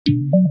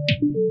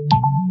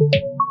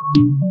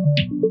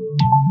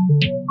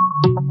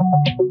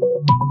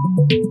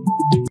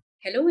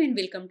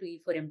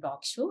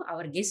talk show.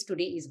 Our guest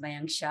today is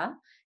Mayank Shah,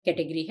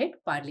 category head,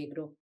 Parle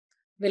Group.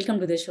 Welcome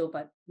to the show,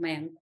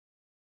 Mayank.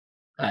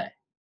 Hi.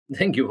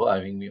 Thank you for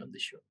having me on the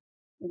show.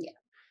 Yeah.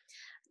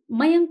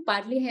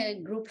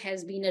 Mayank, Group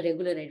has been a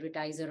regular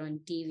advertiser on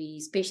TV,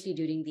 especially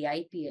during the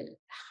IPL.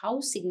 How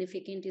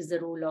significant is the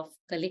role of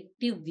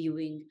collective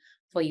viewing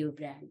for your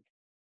brand?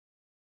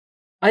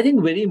 I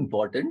think very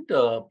important,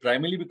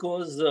 primarily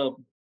because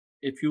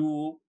if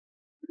you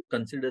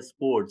consider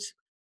sports,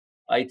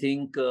 I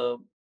think,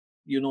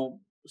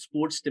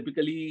 sports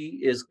typically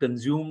is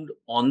consumed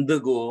on the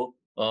go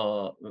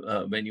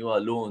when you are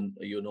alone.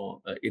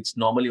 It's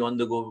normally on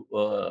the go.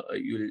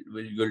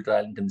 You'll try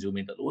and consume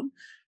it alone.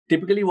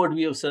 Typically, what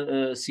we have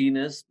seen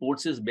is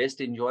sports is best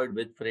enjoyed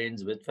with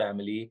friends, with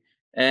family,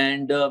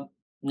 and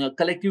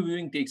collective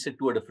viewing takes it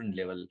to a different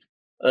level.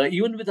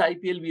 Even with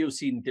IPL, we have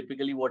seen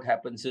typically what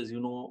happens is,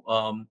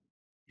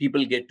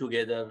 people get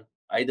together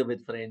either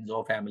with friends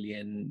or family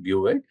and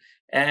view it,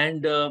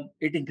 and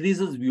it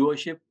increases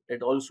viewership.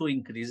 It also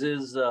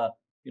increases the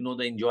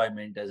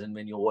enjoyment, as in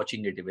when you're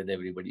watching it with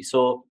everybody.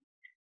 So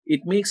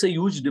it makes a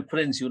huge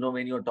difference,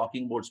 when you're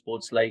talking about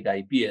sports like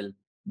IPL,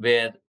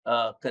 where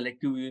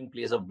collective viewing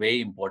plays a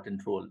very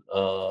important role.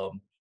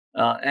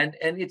 And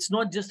it's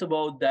not just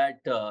about that.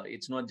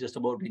 It's not just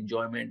about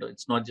enjoyment, or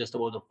it's not just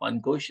about the fun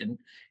quotient.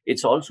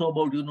 It's also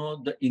about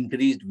the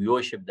increased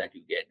viewership that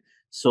you get.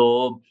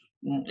 So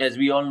as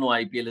we all know,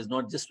 IPL is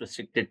not just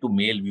restricted to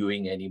male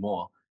viewing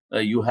anymore.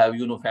 You have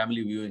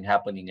family viewing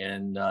happening,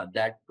 and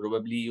that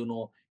probably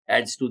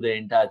adds to the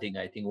entire thing.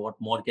 I think what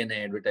more can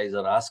an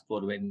advertiser ask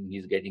for when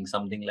he's getting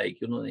something like,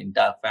 the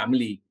entire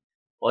family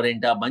or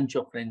entire bunch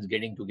of friends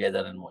getting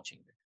together and watching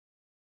it.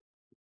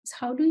 So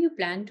how do you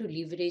plan to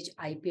leverage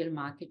IPL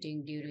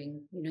marketing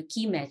during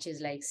key matches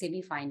like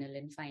semi-final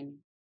and final?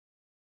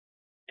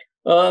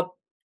 Uh,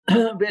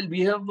 well,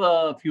 we have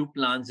a few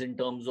plans in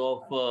terms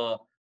of,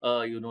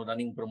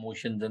 running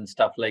promotions and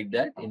stuff like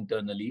that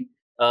internally.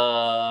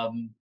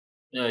 Um,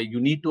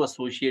 you need to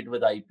associate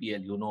with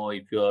IPL.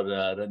 If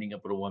you're running a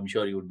promo, I'm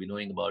sure you would be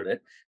knowing about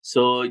it.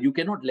 So you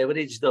cannot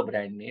leverage the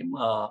brand name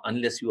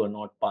unless you are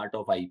not part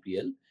of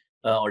IPL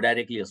or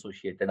directly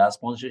associated. Our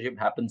sponsorship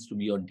happens to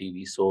be on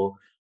TV, so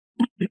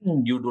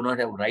you do not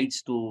have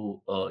rights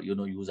to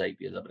use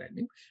IP as a brand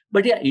name.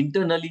 But yeah,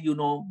 internally,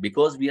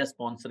 because we are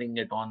sponsoring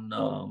it on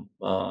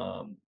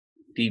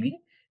TV,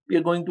 we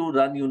are going to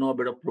run a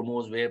bit of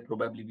promos where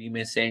probably we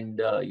may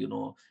send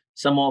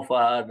some of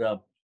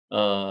our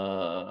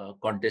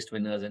contest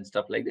winners and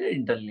stuff like that.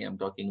 Internally, I'm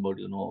talking about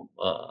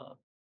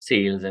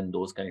sales and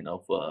those kind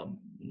of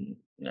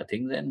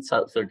things, and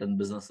certain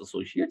business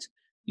associates.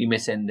 We may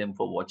send them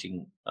for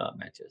watching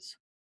matches.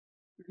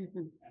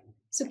 Mhm.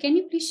 So can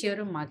you please share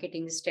a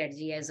marketing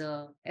strategy as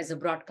a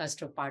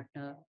broadcaster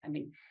partner? I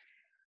mean,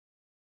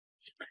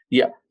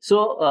 Yeah.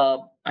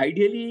 So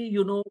ideally,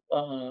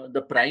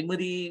 the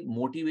primary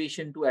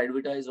motivation to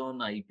advertise on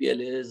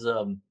IPL is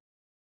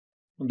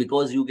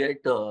because you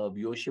get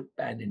viewership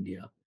pan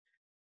India.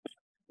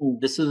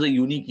 This is a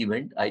unique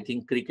event. I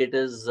think cricket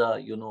is,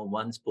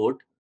 one sport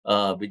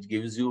which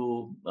gives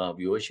you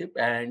viewership,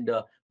 and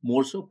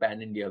more so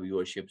pan India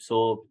viewership.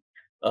 So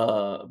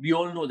we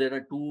all know there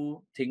are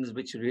two things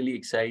which really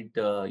excite,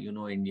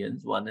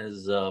 Indians. One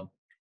is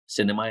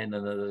cinema, and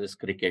another is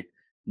cricket.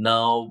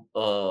 Now,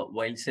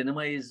 while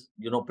cinema is,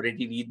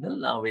 pretty regional,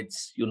 now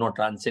it's,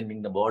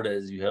 transcending the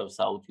borders. You have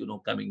South,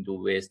 coming to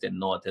West and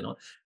North,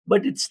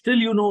 but it's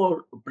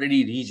still,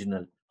 pretty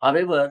regional.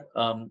 However,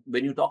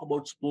 when you talk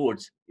about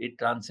sports, it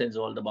transcends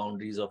all the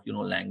boundaries of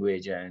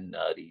language and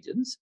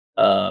regions,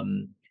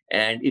 and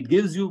it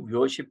gives you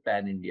viewership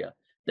pan India.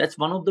 That's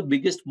one of the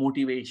biggest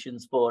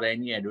motivations for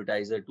any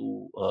advertiser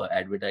to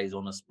advertise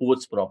on a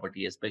sports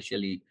property,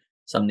 especially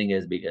something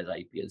as big as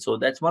IPL. So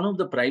that's one of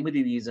the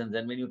primary reasons.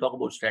 And when you talk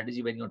about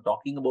strategy, when you're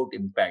talking about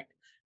impact,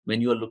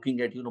 when you are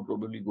looking at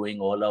probably going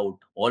all out,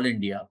 all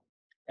India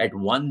at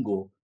one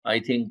go, I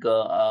think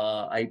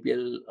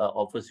IPL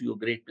offers you a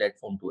great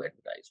platform to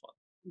advertise on.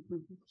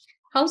 mhm.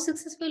 How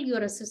successful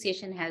your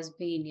association has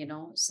been,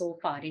 so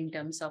far in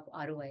terms of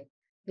ROI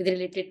with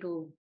related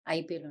to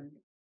IPL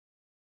only?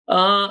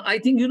 I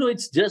think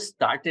it's just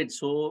started,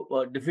 so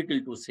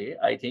difficult to say.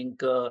 I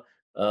think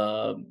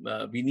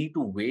we need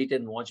to wait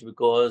and watch,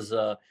 because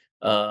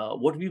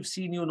what we've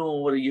seen,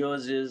 over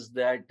years is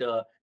that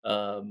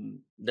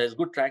there's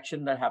good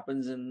traction that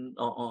happens in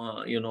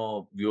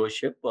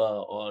viewership,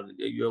 or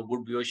your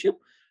good viewership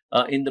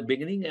in the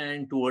beginning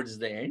and towards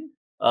the end.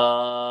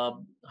 Uh,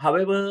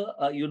 However,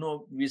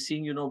 we're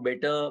seeing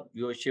better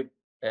viewership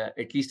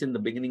at least in the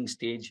beginning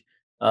stage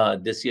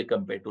this year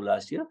compared to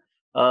last year.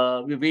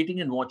 We're waiting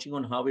and watching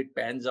on how it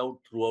pans out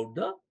throughout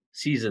the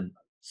season.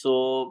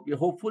 So we're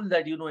hopeful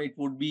that it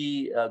would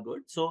be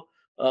good. So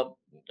uh,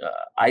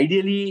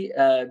 ideally,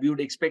 we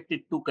would expect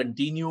it to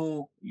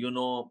continue,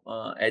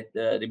 at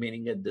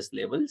remaining at this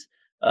levels.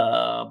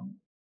 Um,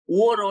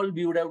 Overall,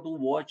 we would have to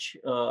watch,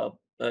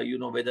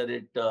 whether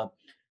it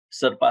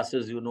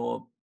surpasses,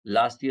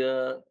 last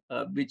year,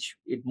 which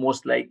it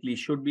most likely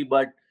should be,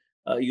 but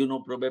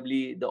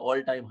probably the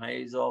all-time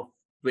highs of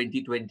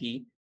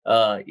 2020.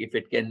 If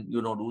it can,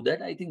 do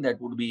that, I think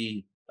that would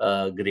be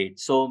great.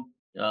 So,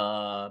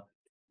 uh,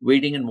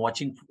 waiting and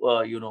watching,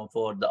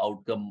 for the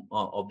outcome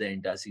of the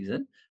entire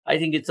season. I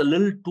think it's a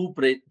little too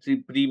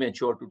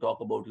premature to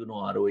talk about,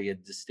 ROA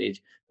at this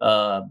stage.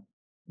 Uh,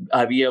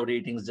 we have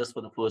ratings just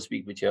for the first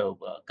week, which have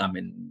come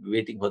in.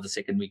 Waiting for the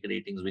second week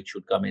ratings, which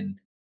should come in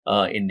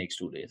next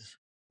 2 days.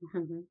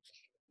 Mhm.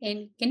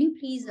 And can you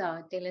please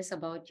tell us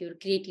about your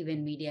creative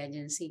and media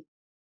agency?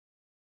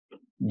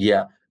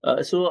 Yeah.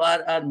 So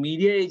our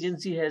media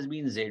agency has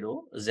been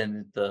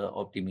Zenith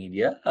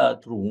Optimedia,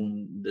 through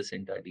whom this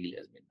entire deal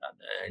has been done.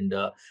 And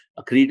a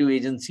creative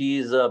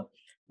agencies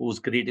whose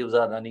creatives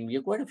are running. We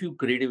have quite a few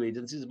creative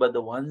agencies, but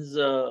the ones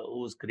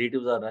whose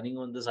creatives are running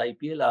on this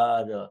IPL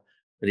are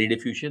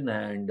Rediffusion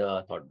and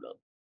ThoughtBlog.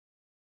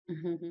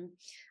 Mhm.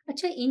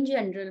 Acha, in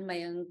general,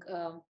 Mayank,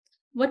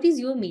 what is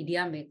your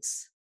media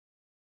mix?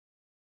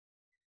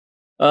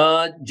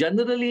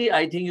 Generally,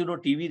 I think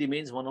TV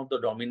remains one of the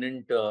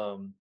dominant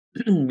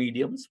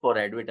mediums for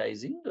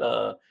advertising.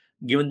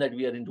 Given that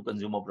we are into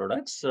consumer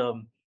products,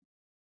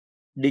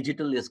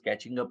 digital is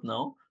catching up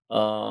now.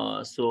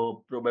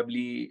 So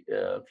probably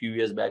a few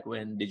years back,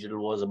 when digital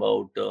was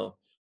about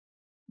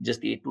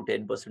just 8 to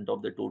 10%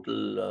 of the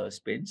total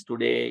spends,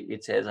 today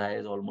it's as high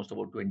as almost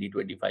about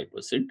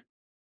 20-25%.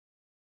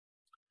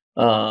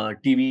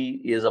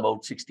 TV is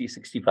about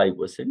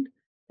 60-65%,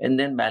 and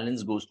then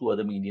balance goes to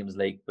other mediums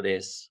like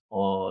press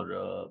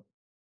or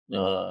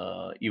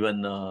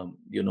even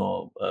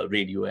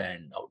radio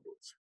and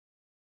outdoors.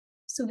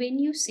 So when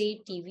you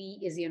say TV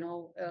is,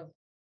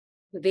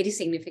 very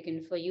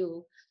significant for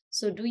you,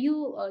 so do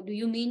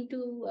you mean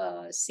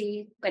to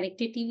say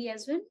connected TV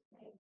as well?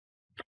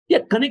 Yeah,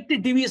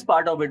 connected TV is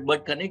part of it,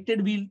 but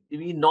connected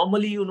we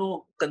normally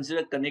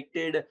consider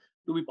connected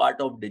to be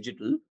part of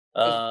digital,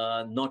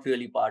 Digital. not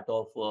really part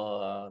of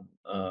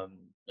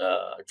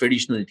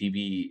traditional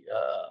TV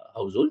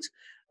households.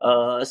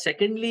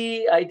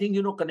 Secondly, I think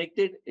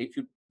connected. If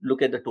you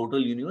look at the total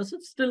universe,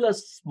 it's still a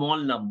small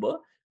number,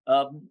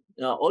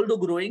 although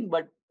growing,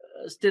 but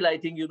still I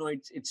think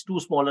it's too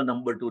small a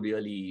number to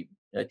really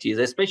chase,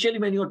 especially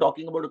when you're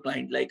talking about a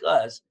client like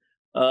us,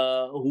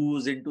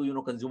 who's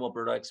into consumer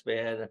products,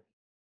 where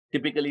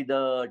typically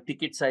the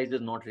ticket size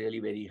is not really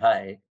very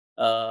high.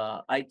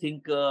 I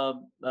think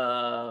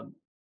the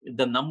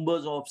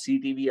numbers of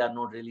CTV are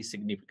not really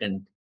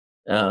significant.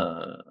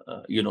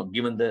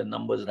 Given the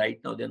numbers right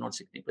now, they're not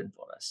significant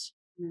for us.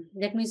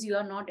 That means you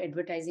are not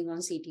advertising on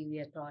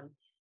CTV at all.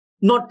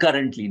 Not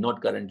currently,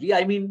 not currently.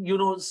 I mean,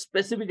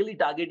 specifically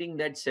targeting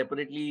that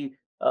separately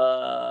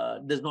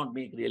does not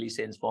make really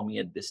sense for me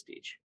at this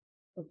stage.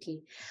 Okay.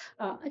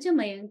 Acha,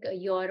 Mayank,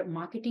 your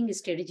marketing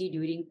strategy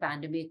during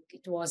pandemic,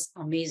 it was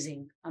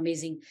amazing,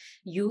 amazing.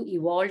 You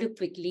evolved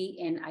quickly,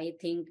 and I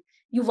think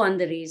you won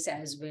the race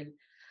as well.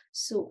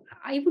 So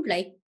I would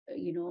like,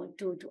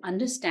 to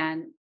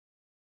understand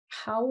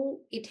how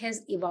it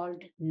has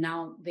evolved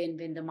now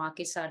when the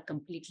markets are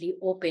completely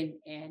open,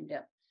 and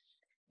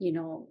you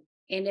know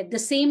and at the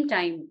same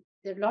time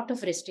there are a lot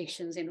of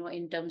restrictions,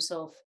 in terms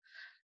of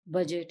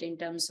budget, in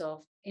terms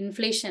of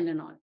inflation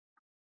and all.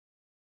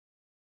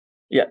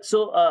 Yeah.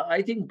 So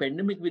I think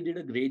pandemic we did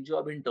a great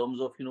job in terms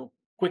of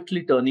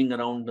quickly turning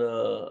around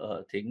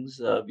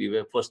things. We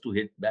were first to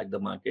hit back the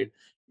market.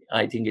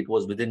 I think it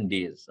was within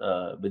days.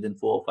 Within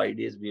 4 or 5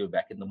 days, we were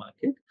back in the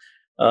market.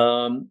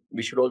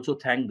 We should also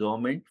thank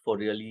government for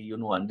really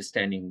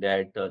understanding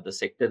that the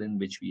sector in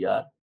which we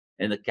are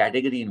and the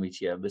category in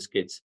which we are,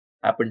 biscuits,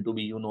 happen to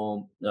be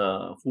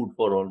food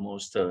for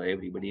almost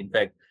everybody. In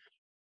fact,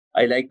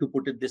 I like to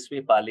put it this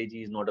way: Parle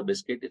is not a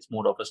biscuit; it's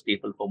more of a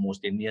staple for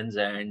most Indians.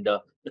 And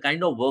the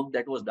kind of work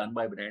that was done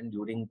by brand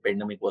during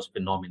pandemic was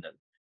phenomenal.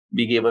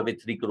 We gave away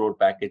 3 crore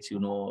packets,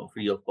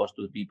 free of cost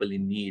to people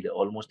in need.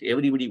 Almost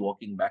everybody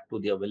walking back to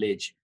their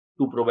village,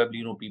 to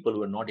probably people who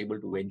were not able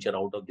to venture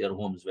out of their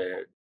homes,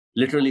 were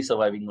literally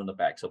surviving on the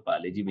packs of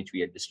Parle, which we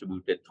had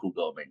distributed through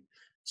government.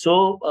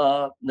 So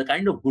the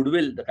kind of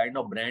goodwill, the kind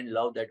of brand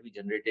love that we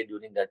generated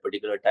during that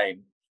particular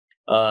time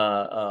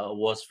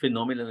was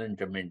phenomenal and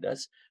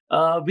tremendous,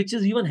 which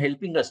is even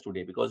helping us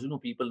today, because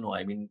people know.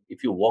 I mean,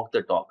 if you walk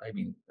the talk, I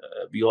mean,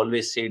 we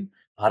always said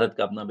Bharat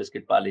ka apna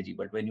biscuit Parle,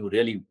 but when you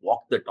really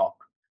walk the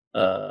talk,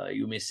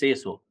 you may say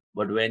so,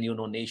 but when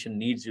nation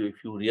needs you,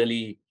 if you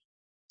really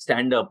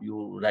stand up,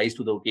 you rise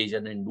to the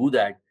occasion and do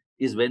that,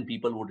 is when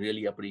people would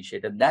really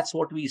appreciate. And that's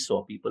what we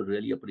saw. People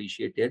really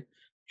appreciated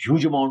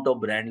huge amount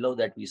of brand love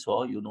that we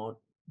saw,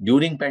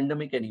 during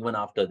pandemic and even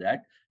after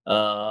that.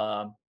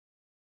 Uh,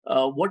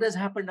 what has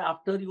happened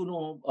after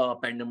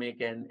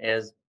pandemic, and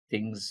as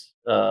things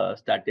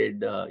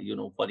started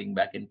falling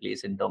back in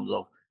place in terms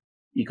of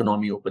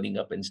economy opening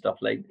up and stuff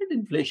like that,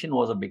 inflation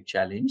was a big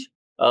challenge.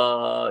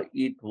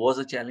 It was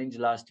a challenge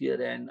last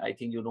year, and I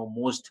think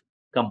most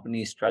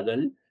companies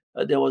struggled.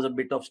 There was a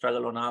bit of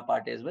struggle on our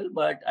part as well,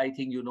 but I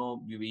think we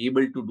were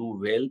able to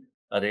do well,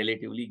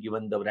 relatively,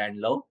 given the brand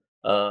love.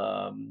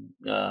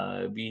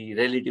 We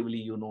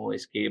relatively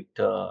escaped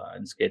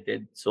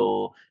unscathed.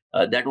 So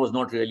that was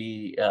not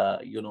really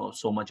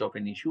so much of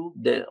an issue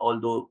there,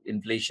 although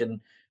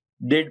inflation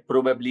did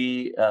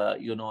probably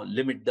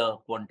limit the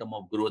quantum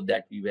of growth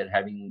that we were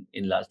having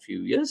in last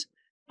few years.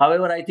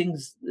 However, I think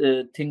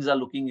things are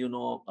looking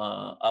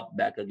up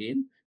back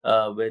again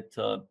with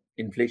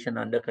inflation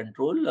under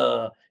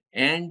control,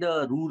 and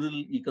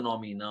rural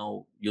economy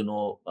now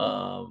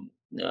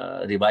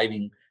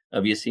reviving.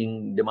 We are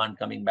seeing demand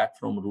coming back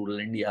from rural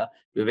India.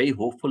 We're very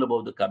hopeful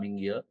about the coming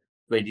year.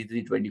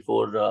 23,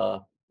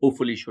 24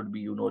 hopefully should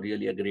be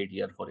really a great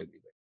year for everybody.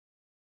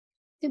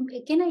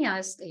 Can I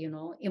ask,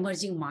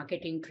 emerging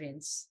marketing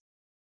trends?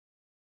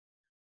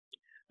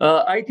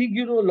 I think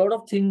a lot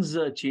of things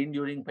change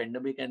during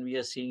pandemic, and we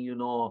are seeing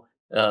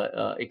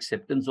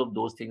acceptance of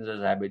those things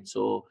as habits.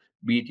 So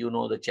be it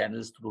the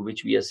channels through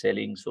which we are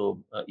selling.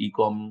 So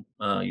e-com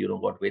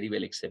got very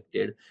well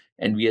accepted,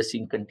 and we are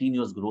seeing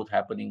continuous growth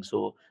happening.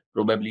 So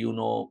probably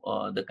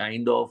the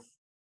kind of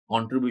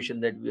contribution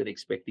that we are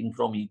expecting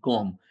from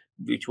e-com,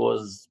 which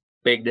was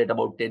pegged at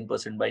about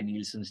 10% by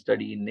Nielsen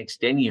study in next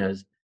 10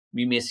 years,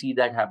 we may see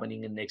that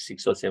happening in next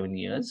 6 or 7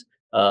 years.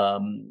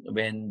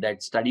 When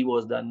that study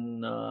was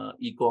done,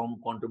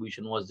 e-com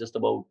contribution was just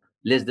about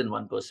less than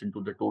 1%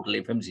 to the total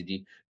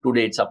FMCG.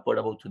 Today, it's upward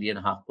about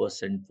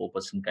 3.5%,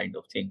 4% kind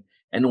of thing,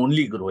 and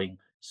only growing.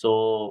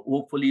 So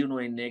hopefully,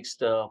 in next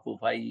 4,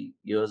 5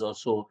 years or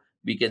so,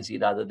 we can see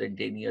rather than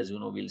 10 years,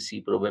 we'll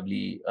see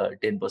probably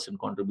 10%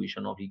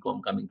 contribution of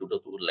e-com coming to the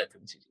total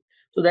FMCG.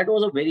 So that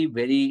was a very,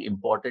 very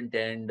important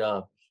and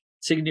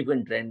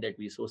significant trend that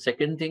we saw.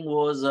 Second thing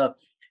was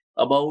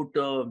about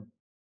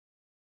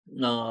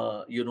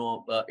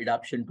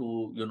adaptation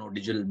to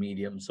digital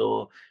medium.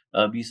 So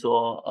we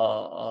saw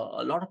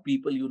a lot of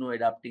people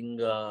adapting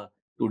to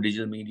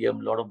digital medium,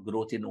 a lot of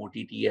growth in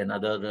OTT and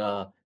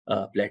other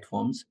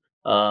platforms.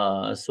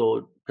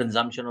 So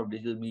consumption of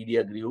digital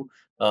media grew.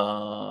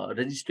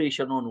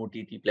 Registration on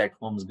OTT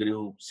platforms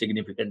grew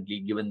significantly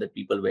given that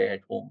people were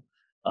at home.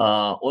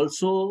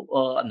 Also,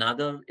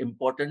 another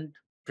important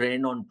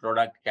trend on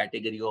product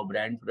category or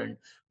brand front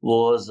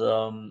was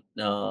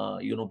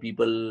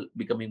people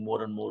becoming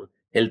more and more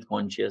health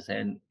conscious,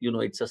 and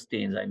it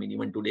sustains. I mean,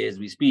 even today as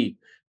we speak,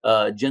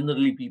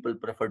 generally people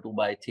prefer to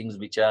buy things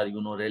which are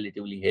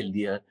relatively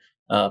healthier.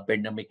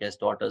 Pandemic has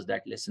taught us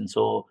that lesson.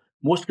 So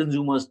most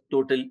consumers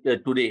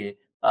today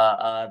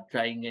are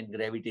trying and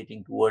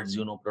gravitating towards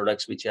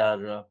products which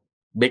are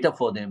better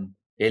for them,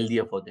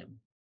 healthier for them.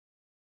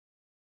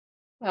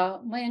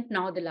 Mayank,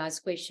 now the last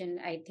question.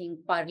 I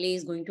think Parle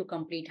is going to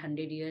complete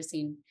 100 years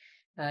in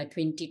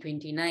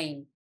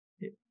 2029.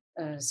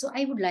 So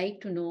I would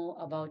like to know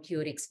about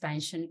your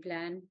expansion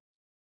plan,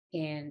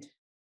 and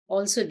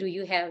also do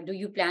you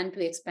plan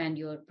to expand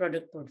your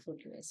product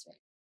portfolio as well?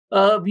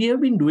 We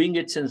have been doing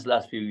it since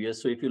last few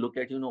years. So if you look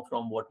at,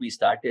 from what we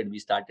started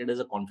as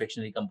a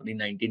confectionery company in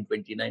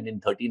 1929. In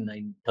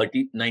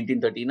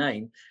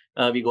 1939,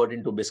 we got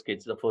into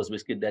biscuits. The first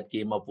biscuit that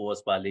came up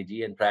was Parle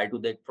G. And prior to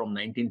that, from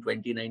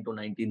 1929 to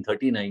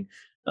 1939,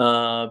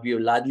 we were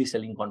largely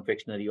selling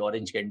confectionery.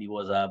 Orange candy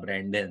was our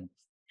brand then.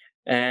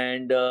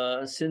 And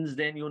since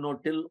then,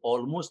 till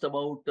almost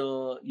about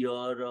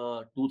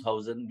year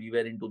 2000, we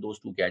were into those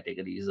two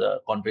categories,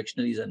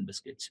 confectionaries and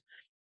biscuits.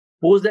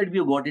 Post that, we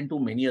got into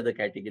many other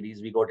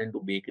categories. We got into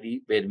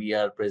bakery, where we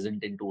are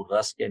present into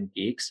rusk and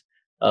cakes.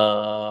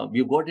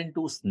 We got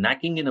into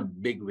snacking in a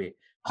big way.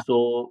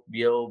 So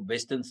we have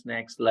Western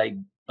snacks like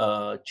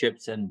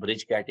chips and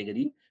bridge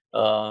category.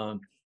 Uh,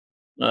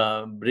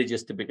 Bridge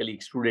is typically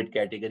extruded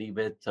category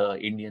with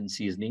Indian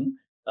seasoning.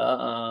 We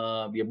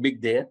are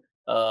big there.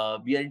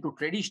 We are into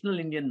traditional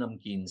Indian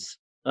namkeens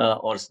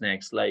or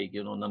snacks like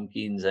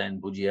namkeens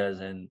and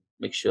bhujiyas and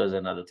mixtures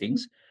and other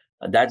things.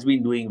 That's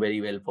been doing very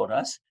well for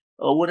us.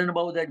 Over and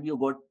above that, we have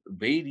got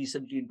very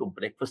recently into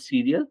breakfast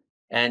cereal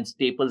and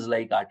staples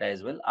like atta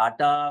as well.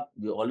 Atta,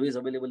 we're always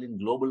available in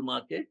global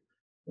market.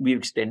 We've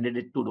extended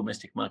it to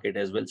domestic market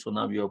as well. So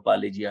now we have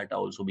Parle G atta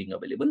also being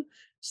available.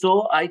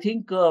 So I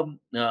think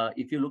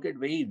if you look at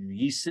very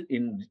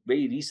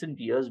recent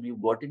years,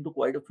 we've got into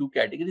quite a few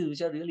categories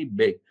which are really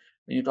big.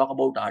 When you talk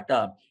about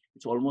atta,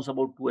 it's almost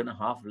about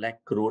 2.5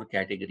 lakh crore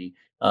category,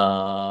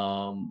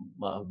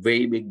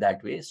 very big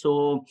that way.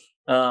 So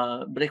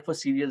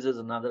breakfast cereals is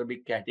another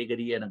big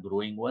category and a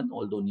growing one,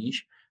 although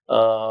niche.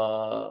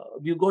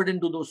 We got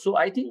into those. So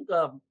I think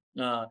uh,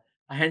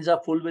 hands are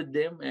full with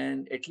them,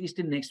 and at least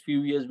in next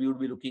few years, we would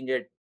be looking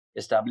at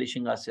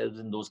establishing ourselves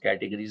in those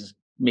categories,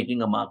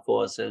 making a mark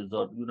for ourselves,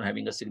 or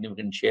having a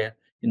significant share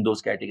in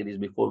those categories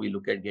before we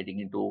look at getting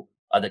into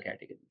other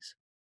categories.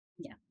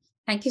 Yeah.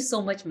 Thank you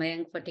so much,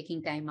 Mayank, for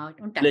taking time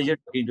out on time. Pleasure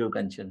talking to you,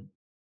 Kanchan.